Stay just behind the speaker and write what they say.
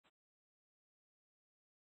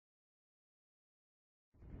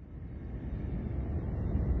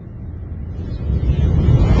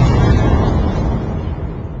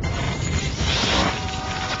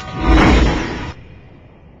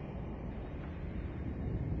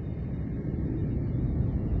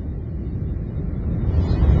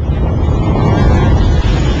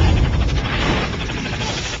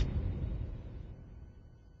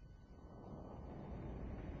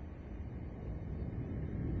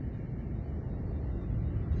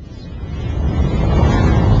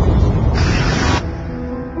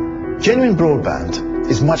Genuine broadband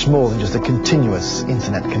is much more than just a continuous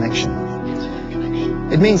internet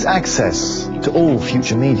connection. It means access to all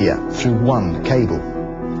future media through one cable.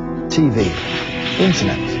 TV,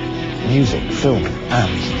 internet, music, film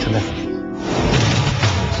and telephony.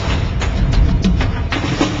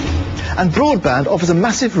 And broadband offers a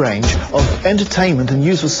massive range of entertainment and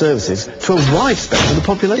useful services to a wide spectrum of the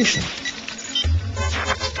population.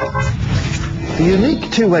 The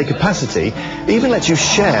unique two-way capacity even lets you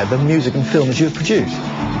share the music and film that you have produced.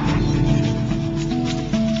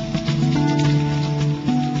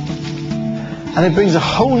 And it brings a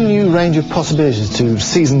whole new range of possibilities to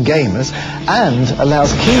seasoned gamers and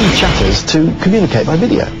allows keen chatters to communicate by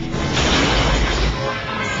video.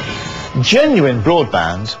 Genuine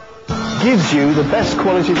broadband gives you the best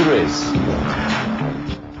quality there is.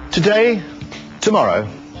 Today, tomorrow,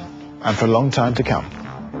 and for a long time to come.